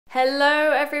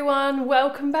Hello everyone,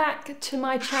 welcome back to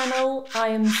my channel. I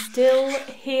am still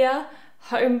here,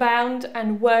 homebound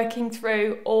and working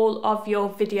through all of your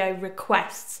video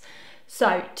requests.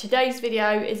 So today's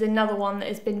video is another one that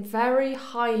has been very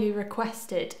highly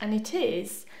requested, and it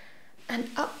is an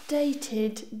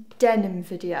updated denim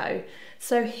video.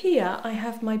 So here I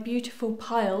have my beautiful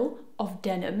pile of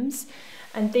denims,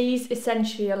 and these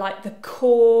essentially are like the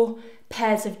core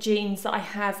pairs of jeans that I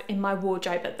have in my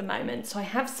wardrobe at the moment. So I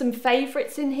have some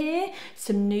favourites in here,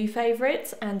 some new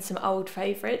favourites and some old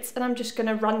favourites, and I'm just going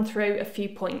to run through a few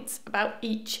points about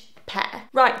each pair.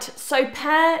 Right, so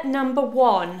pair number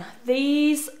one.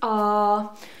 These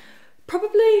are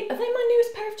probably, are they my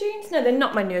newest pair of jeans? No, they're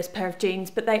not my newest pair of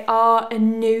jeans, but they are a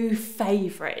new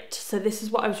favourite. So this is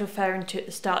what I was referring to at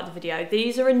the start of the video.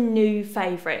 These are a new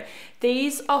favourite.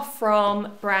 These are from a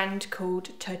brand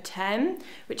called Totem,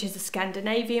 which is a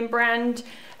Scandinavian brand.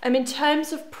 In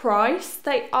terms of price,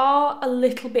 they are a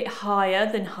little bit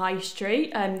higher than High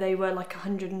Street. They were like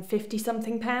 150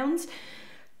 something pounds.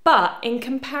 But in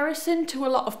comparison to a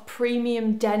lot of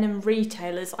premium denim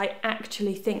retailers, I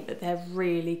actually think that they're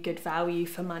really good value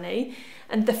for money.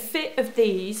 And the fit of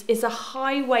these is a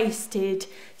high-waisted,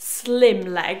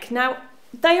 slim leg. Now,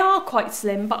 they are quite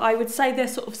slim, but I would say they're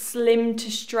sort of slim to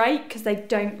straight because they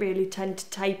don't really tend to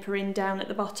taper in down at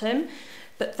the bottom.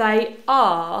 But they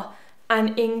are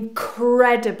an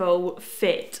incredible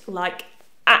fit, like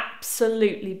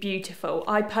absolutely beautiful.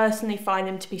 I personally find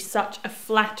them to be such a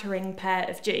flattering pair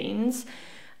of jeans,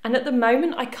 and at the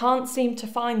moment I can't seem to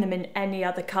find them in any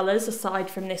other colours aside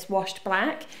from this washed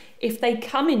black. If they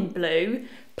come in blue,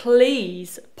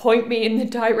 please point me in the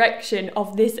direction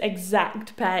of this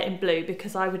exact pair in blue,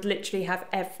 because I would literally have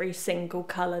every single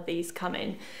colour these come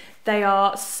in. They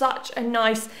are such a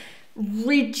nice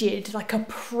rigid, like a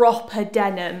proper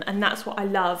denim, and that's what I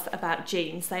love about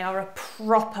jeans. They are a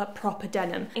proper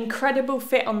denim. Incredible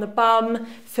fit on the bum.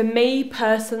 For me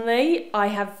personally, I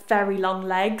have very long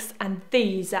legs, and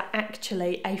these are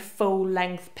actually a full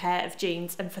length pair of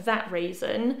jeans, and for that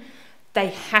reason they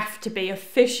have to be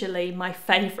officially my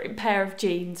favourite pair of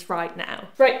jeans right now.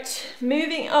 Right,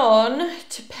 moving on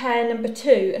to pair number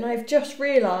two, and I've just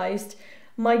realised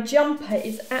my jumper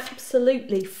is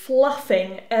absolutely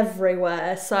fluffing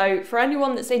everywhere. So for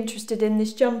anyone that's interested in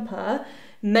this jumper,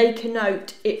 make a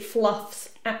note, it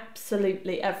fluffs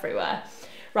absolutely everywhere.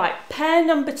 Right, pair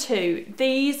number two.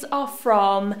 These are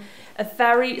from a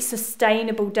very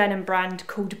sustainable denim brand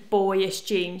called Boyish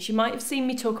Jeans. You might have seen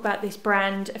me talk about this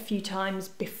brand a few times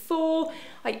before.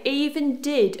 I even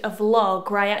did a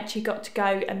vlog where I actually got to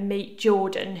go and meet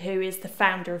Jordan, who is the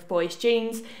founder of Boyish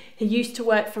Jeans. He used to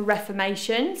work for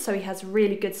Reformation, so he has a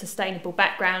really good sustainable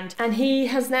background, and he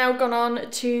has now gone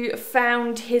on to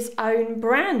found his own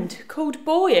brand called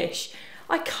Boyish.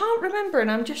 I can't remember, and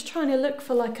I'm just trying to look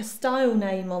for like a style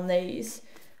name on these.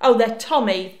 Oh, they're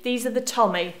Tommy. These are the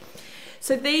Tommy.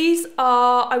 So these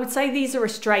are, I would say these are a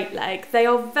straight leg. They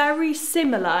are very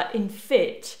similar in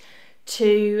fit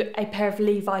to a pair of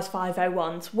Levi's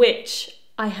 501s, which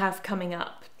I have coming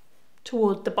up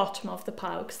toward the bottom of the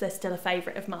pile because they're still a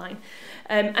favourite of mine.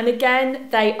 And again,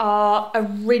 they are a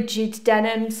rigid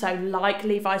denim, so like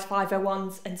Levi's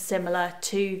 501s and similar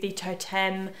to the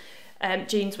Totem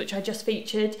jeans which I just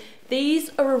featured.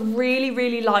 These are a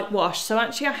really light wash, so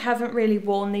actually I haven't really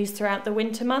worn these throughout the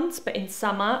winter months, but in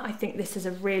summer I think this is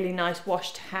a really nice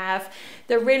wash to have.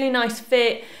 They're really nice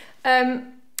fit.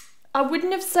 I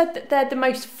wouldn't have said that they're the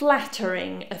most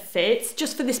flattering of fits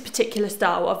just for this particular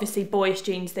style. Obviously Boyish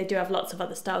Jeans, they do have lots of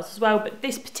other styles as well, but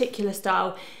this particular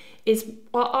style is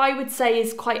what I would say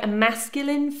is quite a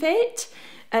masculine fit.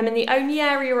 And the only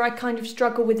area where I kind of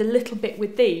struggle with a little bit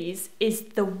with these is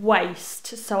the waist.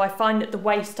 So I find that the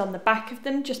waist on the back of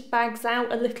them just bags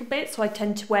out a little bit, so I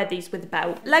tend to wear these with a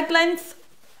belt. Leg length,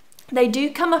 they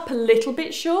do come up a little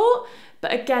bit short,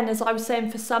 but again, as I was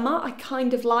saying for summer, I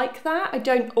kind of like that. I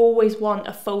don't always want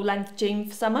a full length jean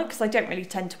for summer because I don't really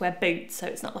tend to wear boots, so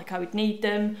it's not like I would need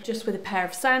them. Just with a pair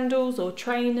of sandals or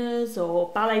trainers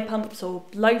or ballet pumps or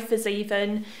loafers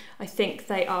even, I think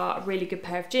they are a really good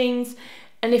pair of jeans.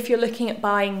 And if you're looking at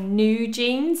buying new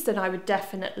jeans, then I would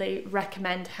definitely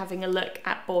recommend having a look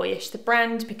at Boyish, the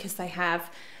brand, because they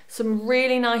have some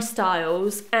really nice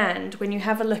styles, and when you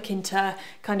have a look into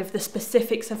kind of the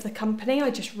specifics of the company, I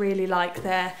just really like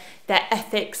their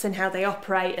ethics and how they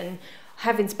operate, and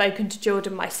having spoken to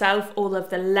Jordan myself, all of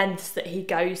the lengths that he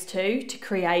goes to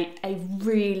create a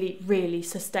really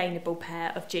sustainable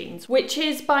pair of jeans, which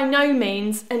is by no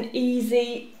means an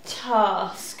easy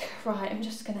task. Right, I'm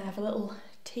just gonna have a little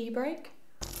tea break.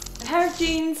 Pair of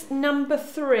jeans number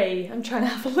three. I'm trying to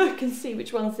have a look and see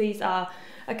which ones these are.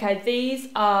 Okay, these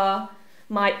are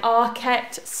my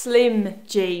Arket Slim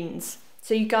jeans.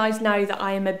 So you guys know that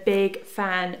I am a big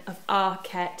fan of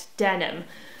Arket denim.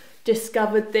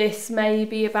 Discovered this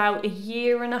maybe about 1.5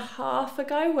 years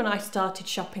ago when I started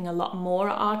shopping a lot more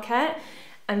at Arket,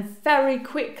 and very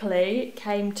quickly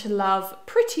came to love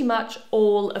pretty much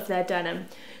all of their denim.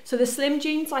 So the slim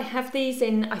jeans, I have these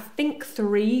in I think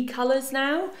 3 colours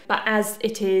now, but as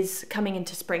it is coming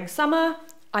into spring summer,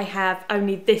 I have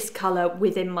only this colour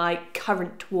within my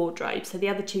current wardrobe. So the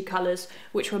other 2 colours,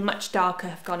 which were much darker,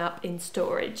 have gone up in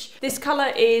storage. This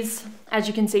colour is, as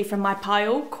you can see from my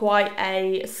pile, quite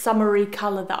a summery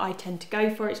colour that I tend to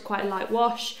go for. It's quite a light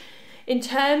wash. In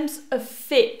terms of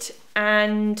fit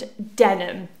and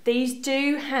denim, these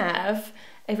do have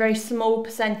a very small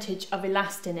percentage of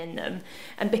elastin in them,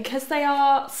 and because they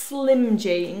are slim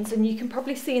jeans, and you can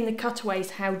probably see in the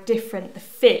cutaways how different the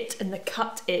fit and the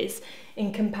cut is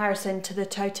in comparison to the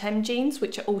Totem jeans,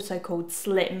 which are also called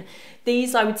slim.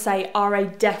 These, I would say, are a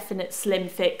definite slim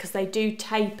fit because they do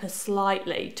taper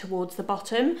slightly towards the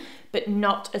bottom, but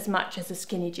not as much as a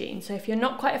skinny jean. So if you're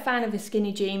not quite a fan of a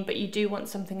skinny jean, but you do want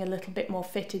something a little bit more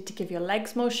fitted to give your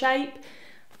legs more shape,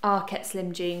 Arket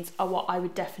Slim jeans are what I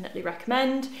would definitely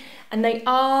recommend. And they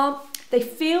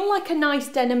feel like a nice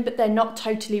denim, but they're not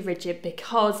totally rigid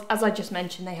because, as I just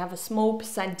mentioned, they have a small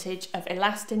percentage of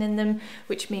elastin in them,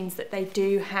 which means that they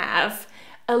do have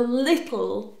a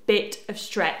little bit of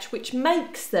stretch, which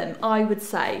makes them, I would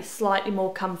say, slightly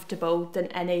more comfortable than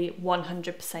any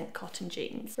 100% cotton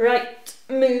jeans. Right,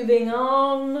 moving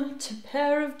on to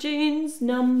pair of jeans what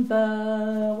number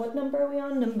are we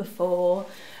on? Number 4.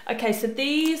 Okay, so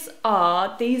these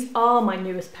are my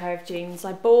newest pair of jeans.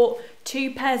 I bought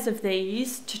 2 pairs of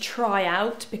these to try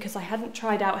out because I hadn't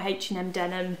tried out H&M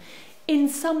denim in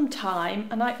some time,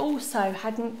 and I also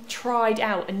hadn't tried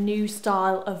out a new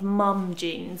style of mum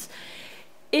jeans.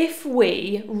 If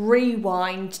we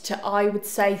rewind to, I would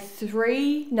say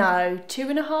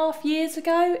 2.5 years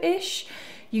ago-ish,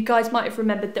 you guys might have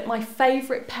remembered that my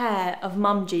favourite pair of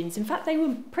mum jeans, in fact they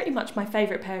were pretty much my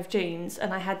favourite pair of jeans,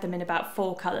 and I had them in about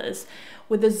 4 colours,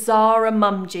 were the Zara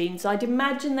mum jeans. I'd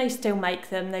imagine they still make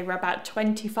them. They were about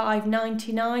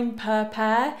 $25.99 per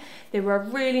pair. They were a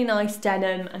really nice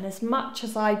denim, and as much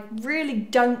as I really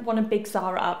don't want to big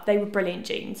Zara up, they were brilliant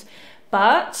jeans.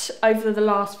 But over the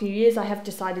last few years, I have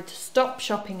decided to stop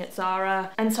shopping at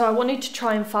Zara. And so I wanted to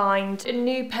try and find a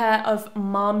new pair of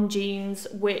mum jeans,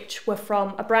 which were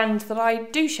from a brand that I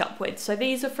do shop with. So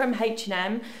these are from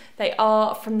H&M. They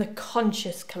are from the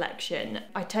Conscious collection.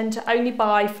 I tend to only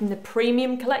buy from the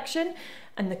premium collection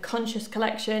and the Conscious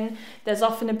collection. There's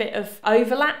often a bit of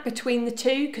overlap between the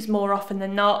two because more often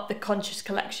than not, the Conscious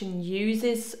collection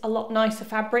uses a lot nicer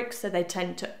fabrics, so they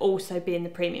tend to also be in the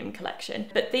premium collection.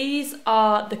 But these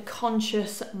are the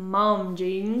Conscious mum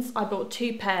jeans. I bought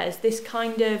 2 pairs. This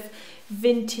kind of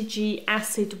vintagey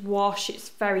acid wash, it's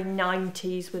very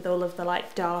 90s with all of the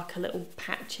like darker little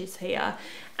patches here,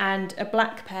 and a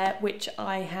black pair which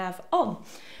I have on.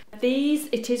 These,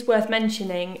 it is worth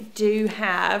mentioning, do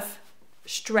have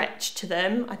stretch to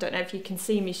them. I don't know if you can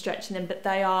see me stretching them, but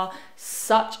they are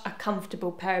such a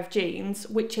comfortable pair of jeans,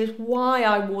 which is why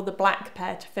I wore the black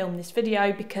pair to film this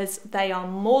video, because they are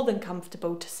more than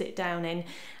comfortable to sit down in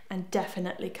and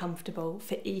definitely comfortable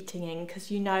for eating in,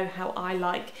 because you know how I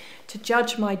like to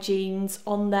judge my jeans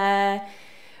on their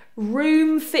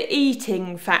room for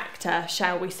eating factor,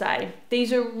 shall we say.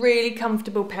 These are a really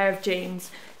comfortable pair of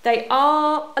jeans. They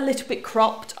are a little bit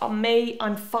cropped on me.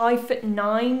 I'm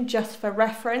 5'9", just for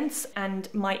reference,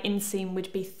 and my inseam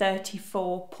would be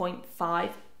 34.5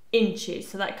 inches.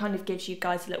 So that kind of gives you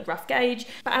guys a little rough gauge.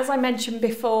 But as I mentioned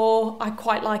before, I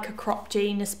quite like a crop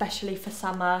jean, especially for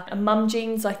summer. And mum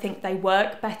jeans, I think they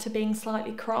work better being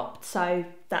slightly cropped. So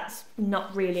that's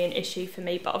not really an issue for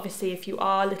me. But obviously if you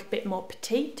are a little bit more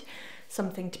petite,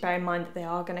 something to bear in mind that they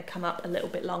are going to come up a little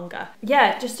bit longer.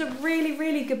 Yeah, just a really,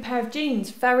 really good pair of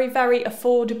jeans. Very, very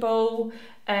affordable,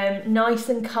 nice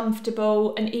and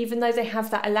comfortable. And even though they have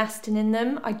that elastin in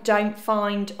them, I don't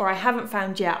find, or I haven't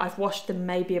found yet, I've washed them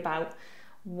maybe about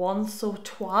once or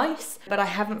twice, but I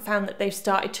haven't found that they've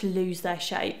started to lose their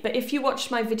shape. But if you watched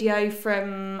my video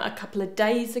from a couple of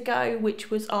days ago,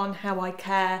 which was on how I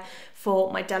care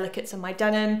for my delicates and my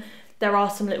denim, there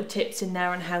are some little tips in there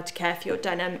on how to care for your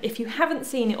denim. If you haven't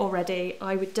seen it already,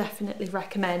 I would definitely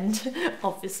recommend,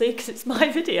 obviously because it's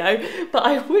my video, but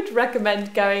I would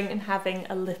recommend going and having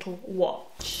a little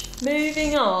watch.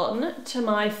 Moving on to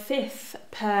my 5th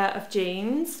pair of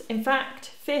jeans, in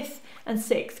fact 5th and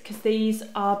 6th, because these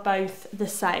are both the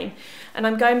same. And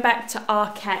I'm going back to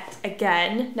Arket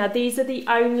again. Now these are the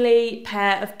only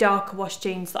pair of darker wash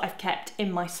jeans that I've kept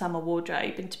in my summer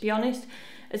wardrobe, and to be honest,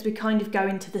 as we kind of go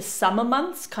into the summer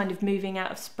months, kind of moving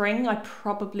out of spring, I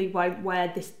probably won't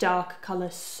wear this dark colour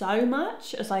so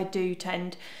much, as I do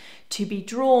tend to be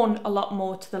drawn a lot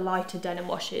more to the lighter denim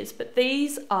washes. But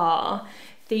these are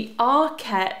the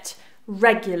Arket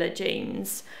regular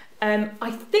jeans. I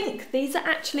think these are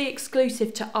actually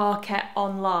exclusive to Arket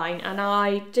online, and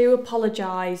I do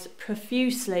apologise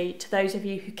profusely to those of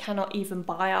you who cannot even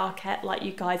buy Arket, like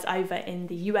you guys over in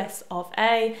the US of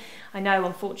A. I know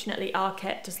unfortunately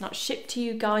Arket does not ship to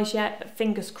you guys yet, but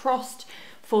fingers crossed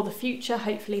for the future,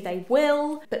 hopefully they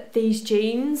will. But these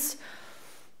jeans,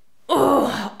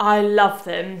 oh, I love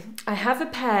them. I have a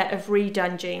pair of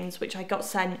redone jeans which I got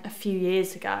sent a few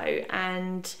years ago,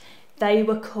 and they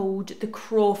were called the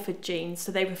Crawford jeans,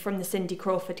 so they were from the Cindy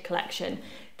Crawford collection.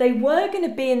 They were going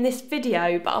to be in this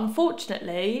video, but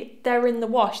unfortunately they're in the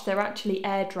wash. They're actually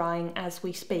air drying as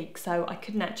we speak, so I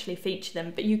couldn't actually feature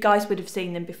them, but you guys would have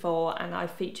seen them before, and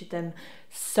I've featured them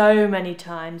so many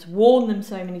times, worn them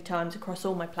so many times across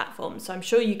all my platforms, so I'm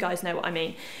sure you guys know what I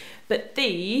mean. But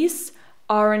these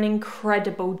are an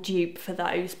incredible dupe for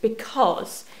those,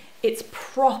 because it's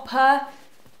proper,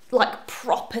 like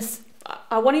proper,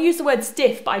 I want to use the word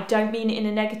stiff, but I don't mean it in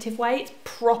a negative way. It's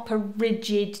proper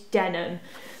rigid denim.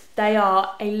 They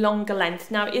are a longer length.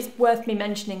 Now, it is worth me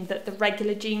mentioning that the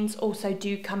regular jeans also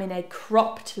do come in a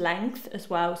cropped length as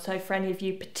well. So for any of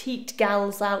you petite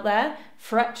gals out there,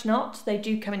 fret not, they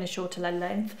do come in a shorter leg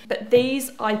length. But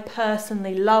these, I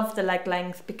personally love the leg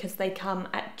length because they come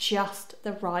at just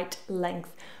the right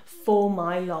length for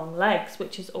my long legs,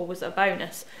 which is always a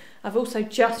bonus. I've also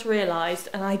just realised,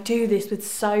 and I do this with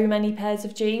so many pairs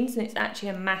of jeans, and it's actually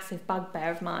a massive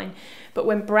bugbear of mine, but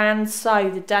when brands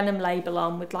sew the denim label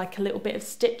on with like a little bit of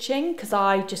stitching, because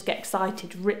I just get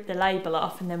excited, rip the label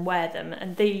off and then wear them,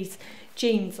 and these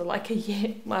jeans are like a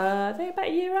year, are they about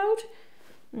a year old?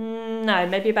 No,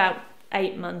 maybe about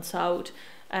 8 months old,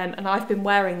 and I've been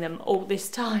wearing them all this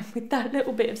time with that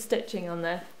little bit of stitching on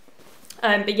there.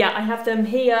 But yeah, I have them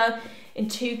here in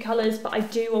 2 colours, but I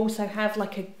do also have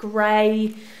like a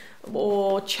grey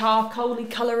or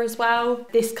charcoaly colour as well.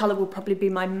 This colour will probably be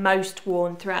my most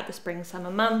worn throughout the spring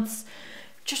summer months.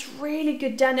 Just really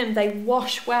good denim. They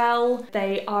wash well,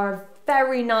 they are a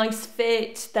very nice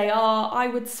fit. They are, I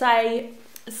would say,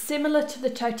 similar to the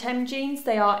Totem jeans.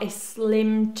 They are a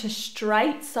slim to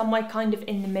straight, somewhere kind of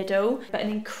in the middle, but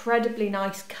an incredibly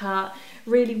nice cut,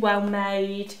 really well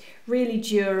made, really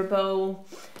durable.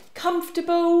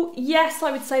 Comfortable, yes,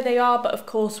 I would say they are, but of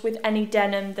course with any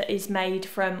denim that is made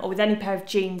from, or with any pair of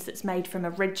jeans that's made from a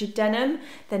rigid denim,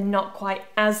 they're not quite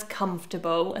as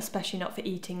comfortable, especially not for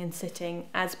eating and sitting,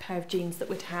 as a pair of jeans that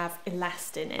would have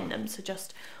elastin in them. So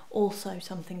just also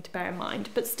something to bear in mind,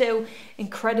 but still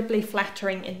incredibly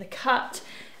flattering in the cut,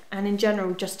 and in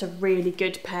general just a really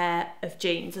good pair of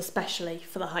jeans, especially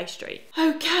for the high street.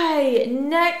 Okay,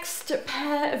 next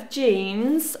pair of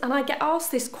jeans, and I get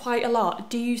asked this quite a lot,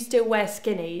 do you still wear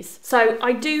skinnies? So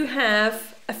I do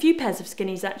have a few pairs of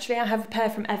skinnies actually. I have a pair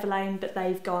from Everlane, but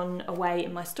they've gone away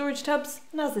in my storage tubs,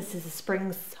 and as this is a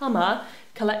spring summer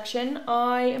collection,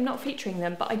 I am not featuring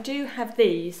them, but I do have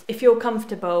these. If you're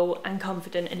comfortable and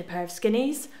confident in a pair of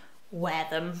skinnies, wear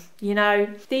them. You know,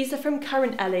 these are from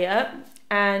Current Elliott,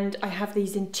 and I have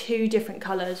these in 2 different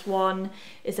colours. One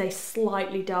is a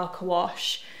slightly darker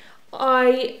wash.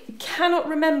 I cannot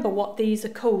remember what these are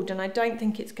called, and I don't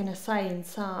think it's going to say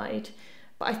inside,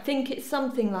 but I think it's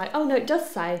something like, oh no, it does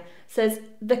say, it says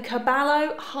the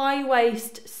Caballo High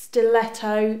Waist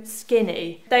Stiletto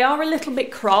Skinny. They are a little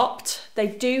bit cropped. They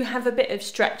do have a bit of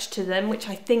stretch to them, which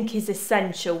I think is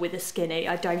essential with a skinny.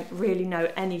 I don't really know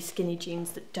any skinny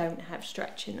jeans that don't have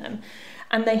stretch in them.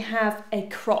 And they have a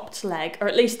cropped leg, or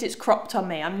at least it's cropped on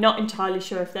me. I'm not entirely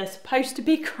sure if they're supposed to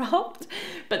be cropped,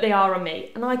 but they are on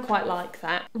me, and I quite like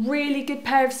that. Really good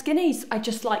pair of skinnies. I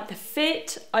just like the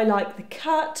fit, I like the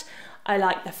cut, I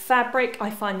like the fabric, I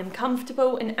find them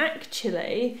comfortable, and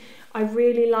actually I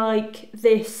really like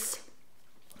this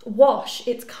wash,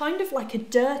 it's kind of like a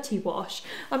dirty wash.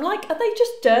 I'm like, are they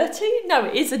just dirty? No,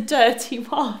 it is a dirty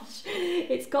wash.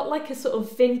 It's got like a sort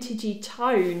of vintagey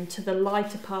tone to the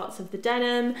lighter parts of the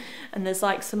denim, and there's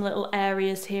like some little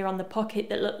areas here on the pocket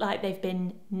that look like they've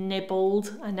been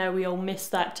nibbled. I know we all miss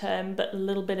that term, but a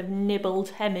little bit of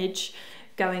nibbled hemmage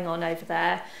going on over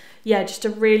there. Yeah, just a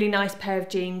really nice pair of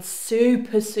jeans,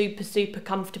 super, super, super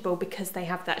comfortable because they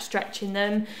have that stretch in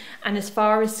them. And as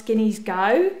far as skinnies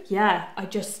go, yeah,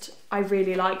 I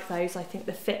really like those. I think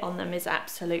the fit on them is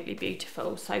absolutely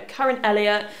beautiful. So Current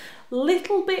Elliott,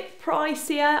 little bit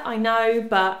pricier, I know,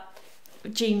 but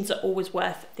jeans are always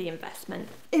worth the investment,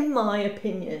 in my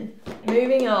opinion.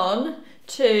 Moving on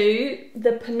to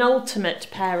the penultimate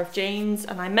pair of jeans,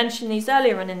 and I mentioned these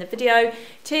earlier on in the video.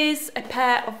 It is a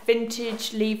pair of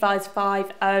vintage Levi's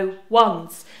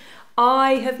 501s.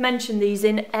 I have mentioned these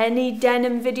in any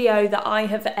denim video that I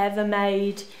have ever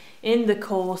made in the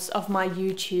course of my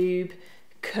YouTube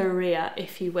career,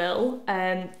 if you will.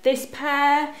 This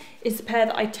pair is the pair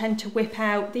that I tend to whip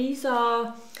out. These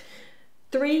are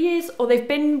 3 years, or they've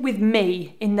been with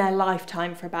me in their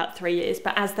lifetime for about 3 years,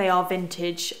 but as they are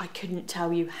vintage, I couldn't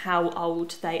tell you how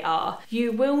old they are.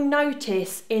 You will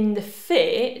notice in the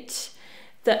fit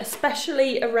that,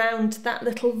 especially around that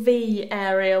little V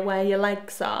area where your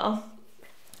legs are,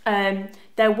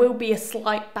 there will be a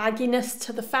slight bagginess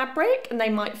to the fabric, and they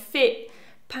might fit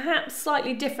perhaps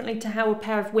slightly differently to how a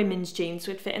pair of women's jeans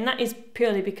would fit, and that is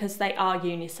purely because they are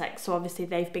unisex, so obviously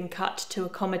they've been cut to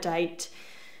accommodate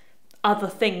other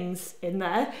things in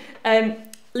there.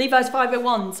 Levi's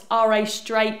 501s are a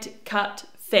straight cut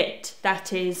fit.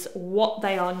 That is what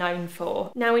they are known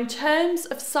for. Now, in terms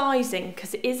of sizing,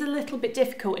 because it is a little bit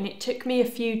difficult and it took me a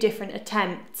few different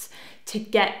attempts to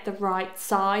get the right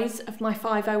size of my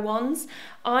 501s,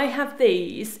 I have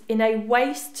these in a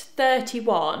waist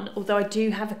 31, although I do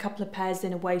have a couple of pairs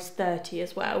in a waist 30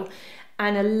 as well,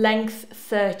 and a length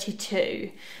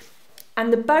 32.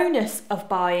 And the bonus of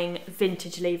buying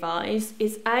vintage Levi's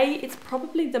is it's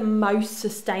probably the most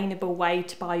sustainable way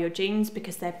to buy your jeans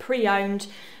because they're pre-owned.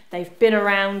 They've been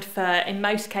around for, in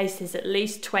most cases, at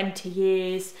least 20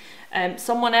 years.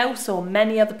 Someone else or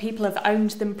many other people have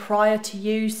owned them prior to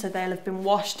you, so they'll have been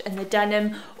washed, and the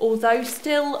denim, although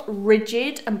still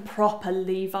rigid and proper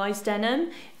Levi's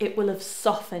denim, it will have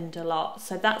softened a lot.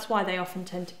 So that's why they often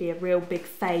tend to be a real big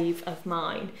fave of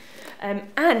mine.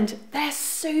 And they're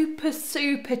super,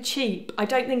 super cheap. I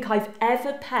don't think I've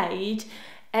ever paid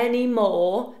any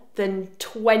more than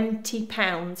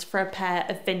 £20 for a pair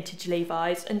of vintage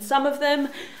Levi's. And some of them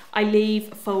I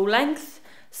leave full length.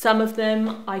 Some of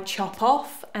them I chop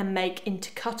off and make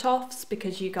into cut-offs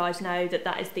because you guys know that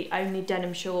that is the only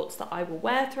denim shorts that I will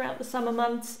wear throughout the summer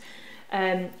months.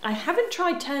 I haven't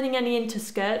tried turning any into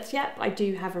skirts yet, but I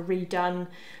do have a redone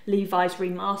Levi's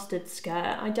remastered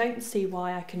skirt. I don't see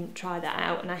why I couldn't try that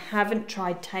out, and I haven't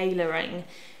tried tailoring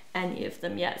any of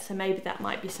them yet, so maybe that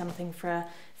might be something for a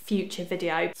future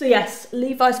video. So yes,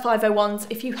 Levi's 501s,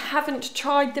 if you haven't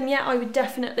tried them yet, I would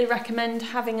definitely recommend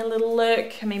having a little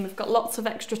look. I mean, we've got lots of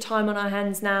extra time on our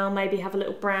hands now. Maybe have a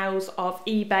little browse of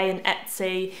eBay and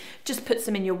Etsy. Just put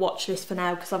some in your watch list for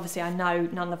now, because obviously I know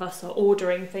none of us are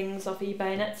ordering things off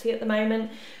eBay and Etsy at the moment,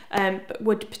 but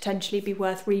would potentially be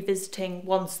worth revisiting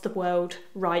once the world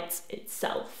rights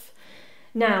itself.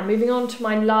 Now, moving on to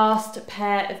my last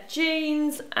pair of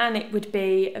jeans, and it would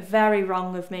be very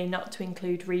wrong of me not to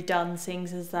include redone, seeing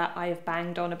as that I have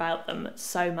banged on about them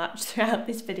so much throughout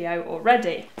this video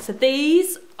already. So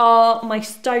these are my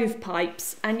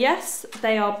stovepipes, and yes,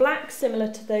 they are black, similar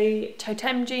to the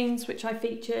Totem jeans which I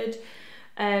featured.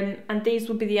 And these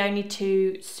will be the only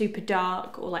two super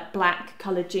dark or like black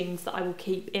coloured jeans that I will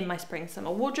keep in my spring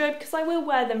summer wardrobe, because I will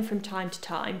wear them from time to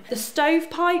time. The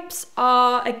stovepipes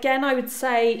are, again, I would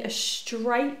say a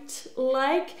straight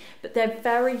leg, but they're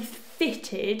very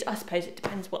fitted. I suppose it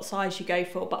depends what size you go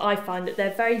for, but I find that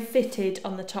they're very fitted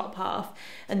on the top half,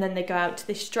 and then they go out to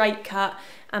this straight cut,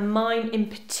 and mine in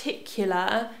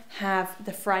particular have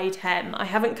the frayed hem. I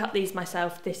haven't cut these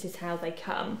myself, this is how they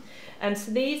come.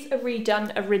 So these are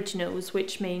Redone Originals,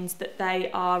 which means that they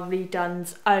are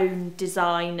Redone's own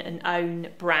design and own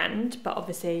brand, but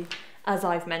obviously, as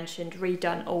I've mentioned,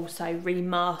 Redone also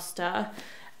remaster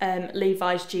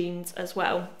Levi's jeans as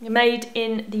well. Made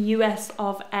in the US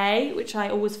of A, which I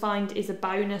always find is a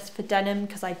bonus for denim,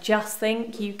 because I just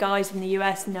think you guys in the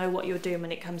US know what you're doing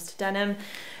when it comes to denim.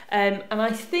 And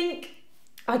I think,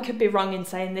 I could be wrong in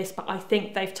saying this, but I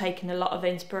think they've taken a lot of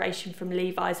inspiration from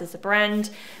Levi's as a brand,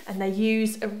 and they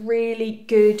use a really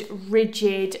good,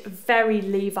 rigid, very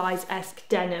Levi's-esque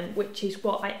denim, which is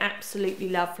what I absolutely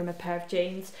love from a pair of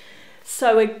jeans.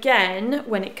 So again,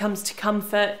 when it comes to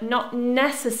comfort, not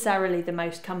necessarily the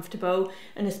most comfortable,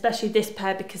 and especially this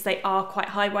pair because they are quite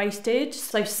high-waisted.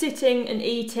 So sitting and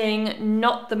eating,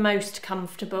 not the most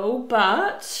comfortable,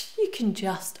 but you can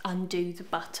just undo the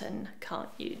button, can't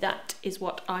you? That is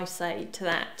what I say to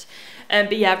that.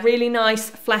 But yeah, really nice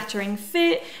flattering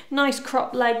fit, nice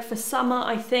crop leg for summer,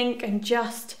 I think, and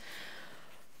just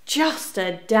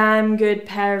a damn good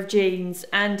pair of jeans.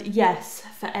 And yes,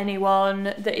 for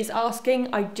anyone that is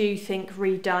asking, I do think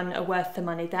Redone are worth the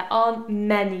money. There aren't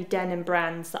many denim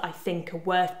brands that I think are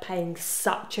worth paying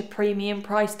such a premium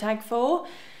price tag for,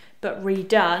 but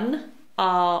Redone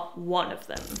are one of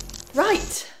them.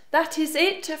 Right, that is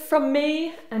it from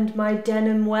me and my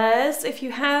denim wares. If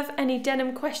you have any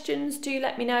denim questions, do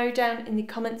let me know down in the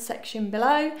comments section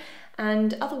below.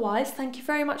 And otherwise, thank you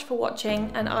very much for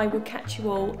watching, and I will catch you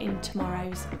all in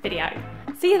tomorrow's video.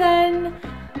 See you then.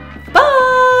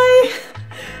 Bye!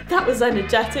 That was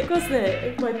energetic, wasn't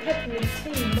it? My peppermint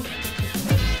tea.